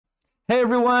Hey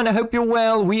everyone, I hope you're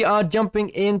well. We are jumping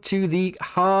into the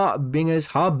how do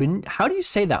you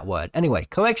say that word? Anyway,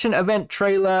 collection event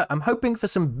trailer. I'm hoping for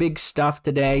some big stuff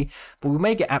today, but we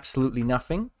may get absolutely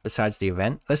nothing besides the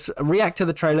event. Let's react to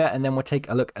the trailer and then we'll take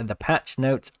a look at the patch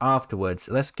notes afterwards.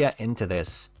 Let's get into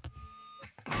this.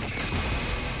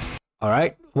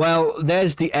 Alright, well,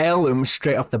 there's the heirloom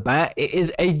straight off the bat. It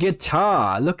is a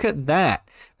guitar. Look at that.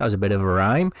 That was a bit of a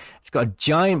rhyme. It's got a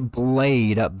giant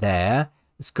blade up there.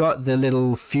 It's got the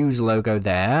little Fuse logo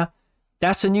there.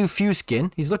 That's a new Fuse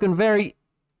skin. He's looking very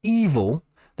evil.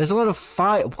 There's a lot of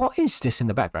fire. What is this in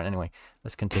the background? Anyway,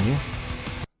 let's continue.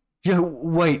 Yo,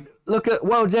 wait. Look at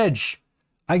World's Edge.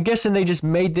 I'm guessing they just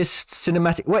made this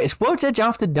cinematic. Wait, it's World's Edge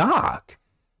After Dark.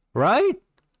 Right?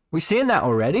 We seeing that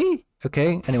already?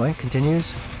 Okay, anyway,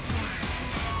 continues.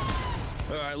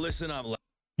 Alright, listen up.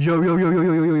 Yo.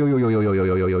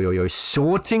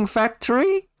 Sorting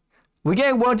Factory? We're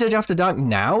getting World's Edge After Dark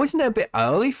now? Isn't it a bit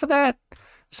early for that?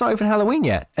 It's not even Halloween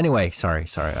yet. Anyway, sorry,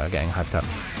 I'm getting hyped up.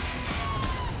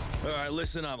 Alright,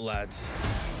 listen up, lads.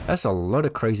 That's a lot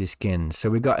of crazy skins. So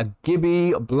we got a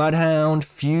Gibby, a Bloodhound,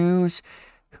 Fuse.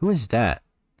 Who is that?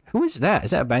 Who is that?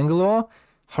 Is that a Bangalore?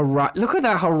 Look at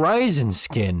that Horizon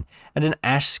skin. And an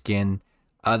Ash skin.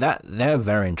 They're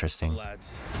very interesting.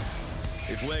 Lads,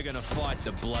 if we're gonna fight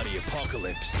the bloody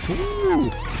apocalypse, ooh,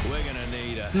 we're gonna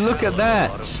need a look at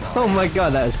that. Oh my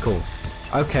god, that is cool.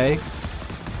 Okay.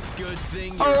 Good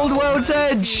thing Old World's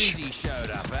Edge.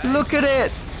 Showed up, eh? Look at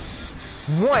it.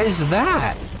 What is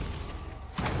that?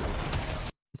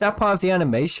 Is that part of the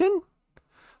animation?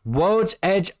 World's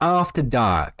Edge After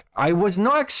Dark. I was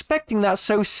not expecting that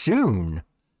so soon.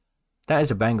 That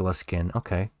is a Bangalore skin.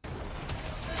 Okay.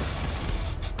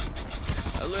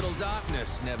 A little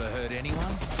darkness never hurt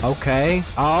anyone. Okay.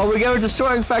 Oh, we're going to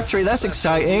Sorting Factory. That's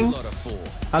exciting.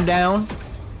 I'm down.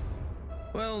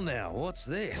 Well, now, what's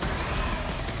this?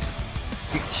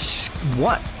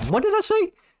 What? What did I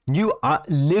say? New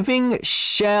Living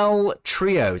Shell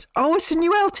Trios. Oh, it's a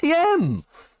new LTM.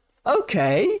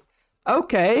 Okay. I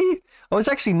was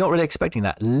actually not really expecting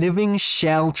that. Living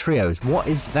Shell Trios. What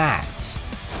is that?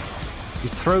 You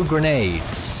throw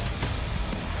grenades.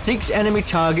 6 enemy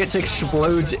targets,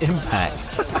 explodes impact.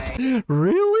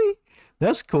 Really?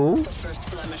 That's cool.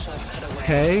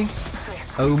 Okay.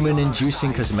 Omen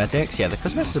inducing cosmetics. Yeah, the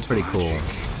cosmetics are pretty cool.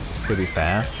 To be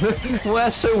fair. Well,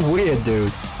 that's so weird,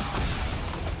 dude.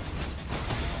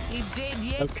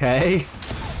 Okay.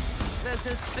 The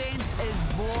suspense is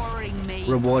boring me.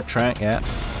 Reward track, yeah.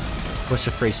 What's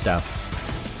the free stuff?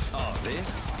 Oh,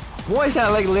 this? What is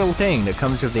that like little thing that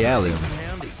comes with the heirloom?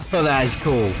 Oh, that is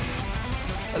cool.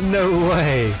 No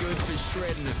way. Good for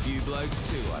shredding a few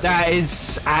blokes too. That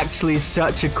is actually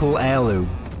such a cool heirloom.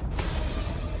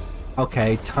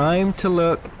 Okay, time to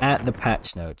look at the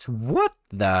patch notes. What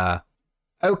the?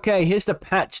 Okay, here's the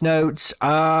patch notes.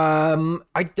 I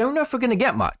don't know if we're gonna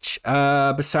get much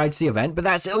besides the event, but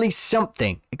that's at least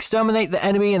something. Exterminate the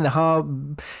enemy in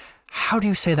the how do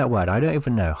you say that word? I don't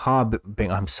even know.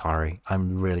 I'm sorry.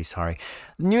 I'm really sorry.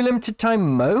 New limited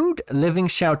time mode, Living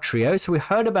Shell Trio. So we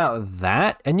heard about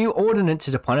that. A new ordinance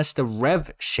is upon us, the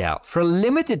Rev Shell. For a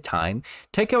limited time,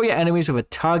 take out your enemies with a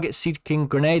target-seeking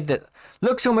grenade that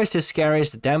looks almost as scary as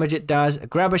the damage it does.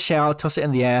 Grab a shell, toss it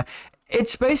in the air.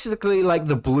 It's basically like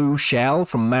the blue shell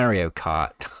from Mario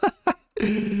Kart.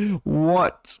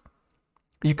 What?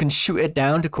 You can shoot it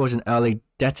down to cause an early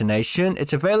detonation.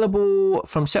 It's available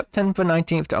from September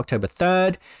 19th to October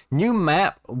 3rd. New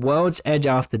map, World's Edge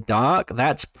After Dark.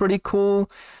 That's pretty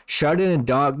cool. Shrouded in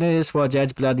Darkness, World's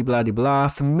Edge, blah.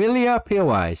 Familiar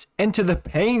POIs. Enter the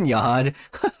pain yard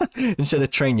instead of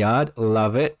train yard.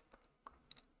 Love it.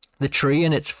 The tree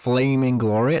in its flaming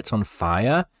glory. It's on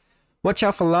fire. Watch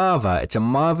out for lava. It's a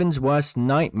Marvin's worst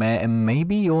nightmare and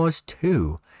maybe yours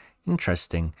too.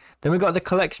 Interesting. Then we got the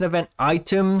collection event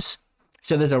items.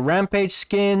 So there's a Rampage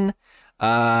skin,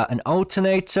 an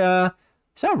alternator.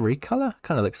 Is that a recolor?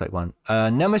 Kind of looks like one.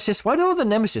 Nemesis. Why do all the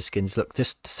Nemesis skins look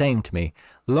just the same to me?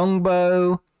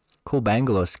 Longbow. Cool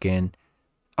Bangalore skin.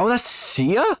 Oh, that's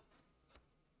Sia?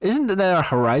 Isn't there a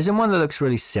Horizon one that looks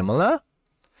really similar?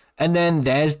 And then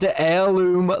there's the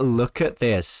heirloom. Look at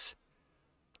this.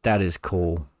 That is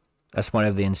cool. That's one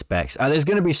of the inspects. There's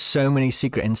going to be so many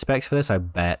secret inspects for this, I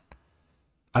bet.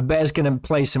 I bet it's going to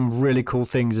play some really cool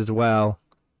things as well.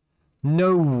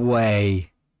 No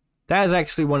way. That is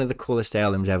actually one of the coolest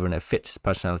heirlooms ever, and it fits his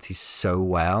personality so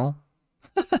well.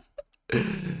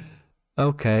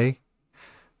 Okay.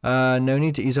 No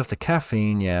need to ease off the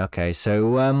caffeine. Yeah, okay.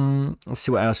 So, let's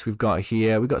see what else we've got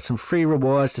here. We've got some free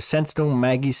rewards. The Sentinel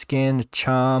Maggie skin,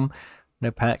 Charm. No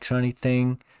packs or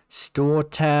anything. Store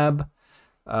tab.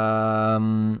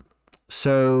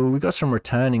 So we got some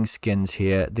returning skins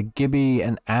here. The Gibby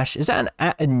and Ash. Is that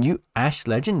a new Ash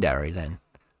legendary then?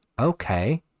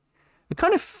 Okay. It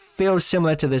kind of feels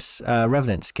similar to this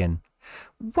Revenant skin.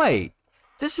 Wait,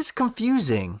 this is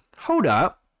confusing. Hold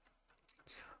up.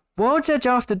 World's Edge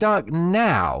After Dark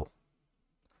now.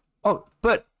 Oh,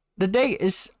 but the date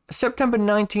is September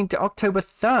 19th to October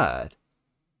 3rd.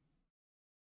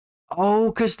 Oh,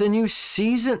 because the new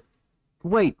season...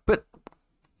 Wait, but...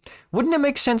 Wouldn't it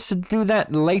make sense to do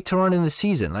that later on in the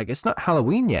season? Like, it's not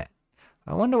Halloween yet.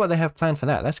 I wonder what they have planned for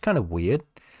that. That's kind of weird.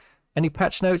 Any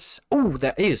patch notes? Oh,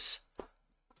 there is.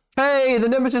 Hey, the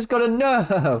Nemesis got a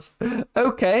nerf.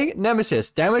 Okay, Nemesis.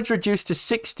 Damage reduced to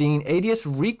 16. ADS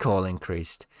recoil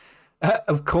increased.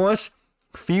 Of course,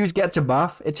 Fuse gets a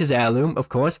buff. It's his heirloom, of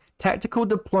course. Tactical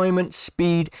deployment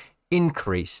speed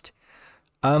increased.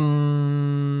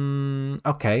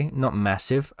 Okay, not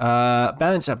massive.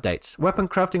 Balance updates. Weapon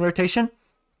crafting rotation.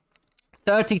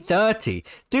 30-30.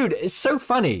 Dude, it's so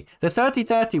funny. The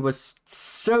 30-30 was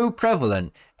so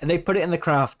prevalent, and they put it in the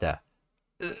crafter.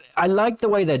 I like the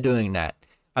way they're doing that.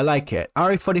 I like it.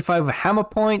 RE45 with hammer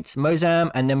points. Mozam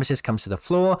and Nemesis comes to the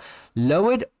floor.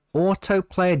 Lowered auto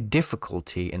player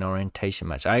difficulty in orientation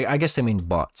match. I guess they mean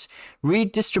bots.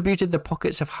 Redistributed the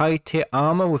pockets of high tier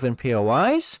armor within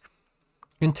POIs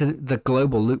into the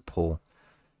global loot pool.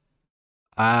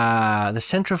 The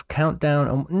center of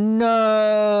countdown.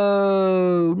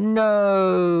 No.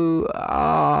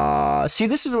 See,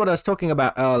 this is what I was talking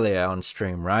about earlier on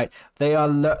stream, right? They are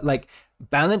like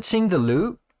balancing the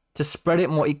loot to spread it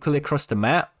more equally across the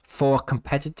map for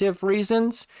competitive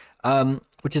reasons,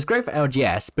 which is great for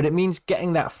LGS, but it means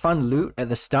getting that fun loot at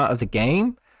the start of the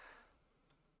game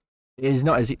is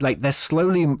not as like they're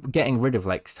slowly getting rid of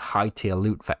like high tier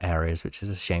loot for areas, which is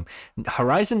a shame.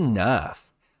 Horizon nerf.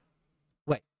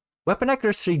 Wait, weapon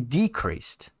accuracy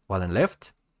decreased while in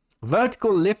lift.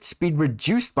 Vertical lift speed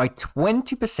reduced by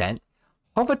 20%.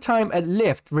 Hover time at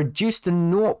lift reduced to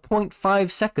 0.5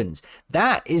 seconds.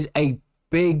 That is a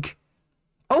big...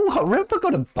 Oh, Rampa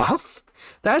got a buff?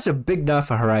 That's a big nerf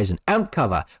for Horizon. Amp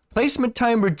cover. Placement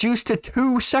time reduced to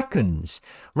 2 seconds.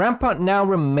 Rampart now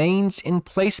remains in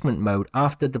placement mode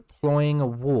after deploying a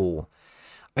wall.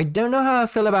 I don't know how I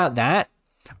feel about that.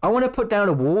 I want to put down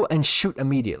a wall and shoot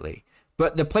immediately.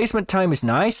 But the placement time is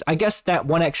nice. I guess that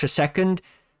 1 extra second,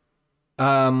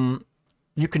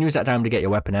 you can use that time to get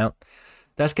your weapon out.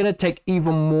 That's going to take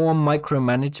even more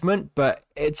micromanagement, but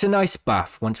it's a nice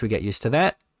buff once we get used to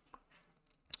that.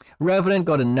 Revenant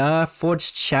got a nerf.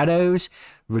 Forged Shadows.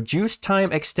 Reduced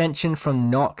time extension from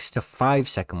Nox to 5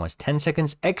 seconds was 10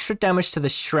 seconds. Extra damage to the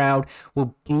Shroud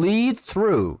will bleed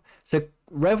through. So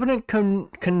Revenant can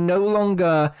no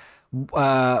longer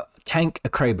tank a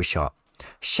Kraber shot.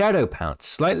 Shadow Pounce.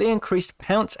 Slightly increased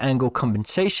pounce angle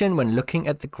compensation when looking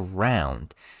at the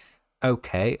ground.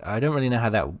 Okay, I don't really know how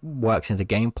that works into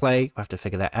gameplay. I have to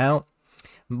figure that out.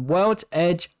 World's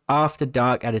Edge After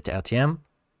Dark added to LTM.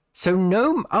 So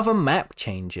no other map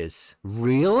changes.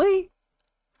 Really?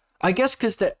 I guess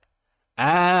because the...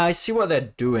 I see what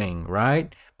they're doing,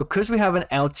 right? Because we have an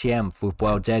LTM with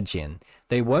World's Edge in,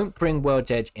 they won't bring World's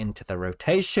Edge into the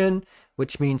rotation,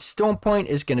 which means Stormpoint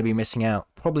is going to be missing out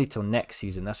probably till next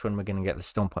season. That's when we're going to get the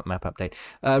Stormpoint map update.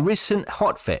 Recent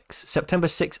hotfix, September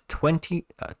 6,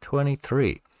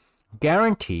 2023.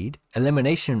 Guaranteed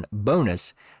elimination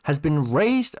bonus has been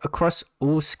raised across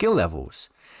all skill levels.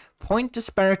 Point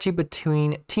disparity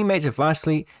between teammates of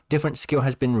vastly different skill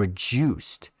has been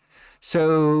reduced.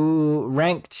 So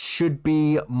ranked should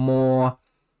be more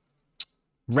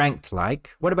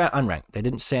ranked-like. What about unranked? They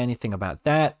didn't say anything about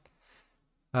that.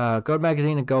 Gold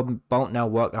Magazine and Gold Bolt now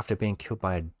work after being killed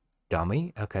by a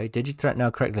dummy. Okay. Digithreat now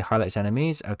correctly highlights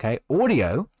enemies. Okay.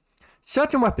 Audio.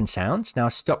 Certain weapon sounds now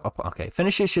stop. Okay.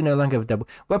 Finishes should no longer have double.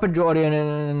 Weapon draw audio.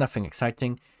 Nothing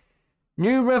exciting.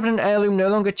 New Revenant Heirloom no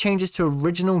longer changes to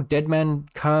original Deadman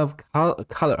curve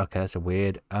color. Okay. That's a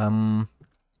weird.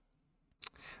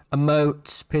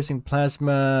 Emotes. Piercing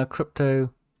Plasma.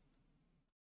 Crypto.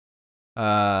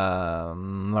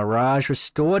 Mirage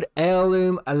restored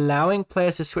heirloom, allowing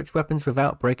players to switch weapons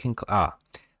without breaking.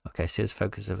 Okay, so here's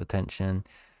focus of attention.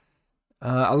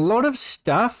 A lot of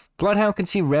stuff. Bloodhound can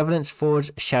see Revenant's Forge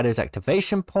Shadows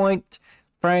activation point.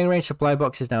 Firing range supply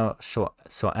boxes now short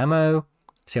ammo.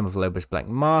 Same with Loba's Black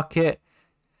Market.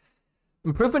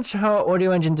 Improvements to how our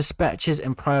audio engine dispatches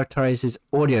and prioritizes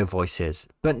audio voices,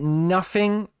 but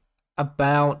nothing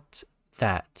about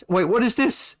that. Wait, what is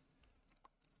this?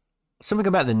 Something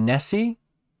about the Nessie.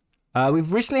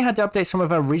 We've recently had to update some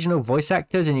of our regional voice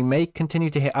actors, and you may continue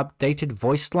to hear updated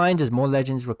voice lines as more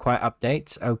legends require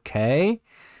updates. Okay.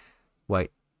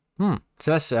 Wait. So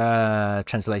that's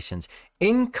translations.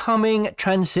 Incoming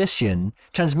transmission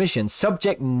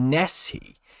subject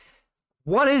Nessie.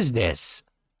 What is this?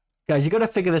 Guys, you got to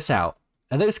figure this out.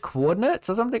 Are those coordinates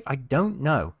or something? I don't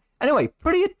know. Anyway,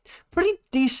 pretty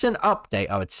decent update,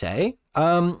 I would say.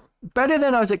 Better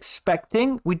than I was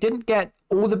expecting. We didn't get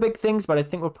all the big things, but I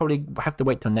think we'll probably have to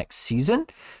wait till next season.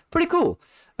 Pretty cool.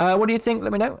 What do you think?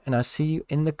 Let me know, and I'll see you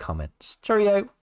in the comments. Cheerio.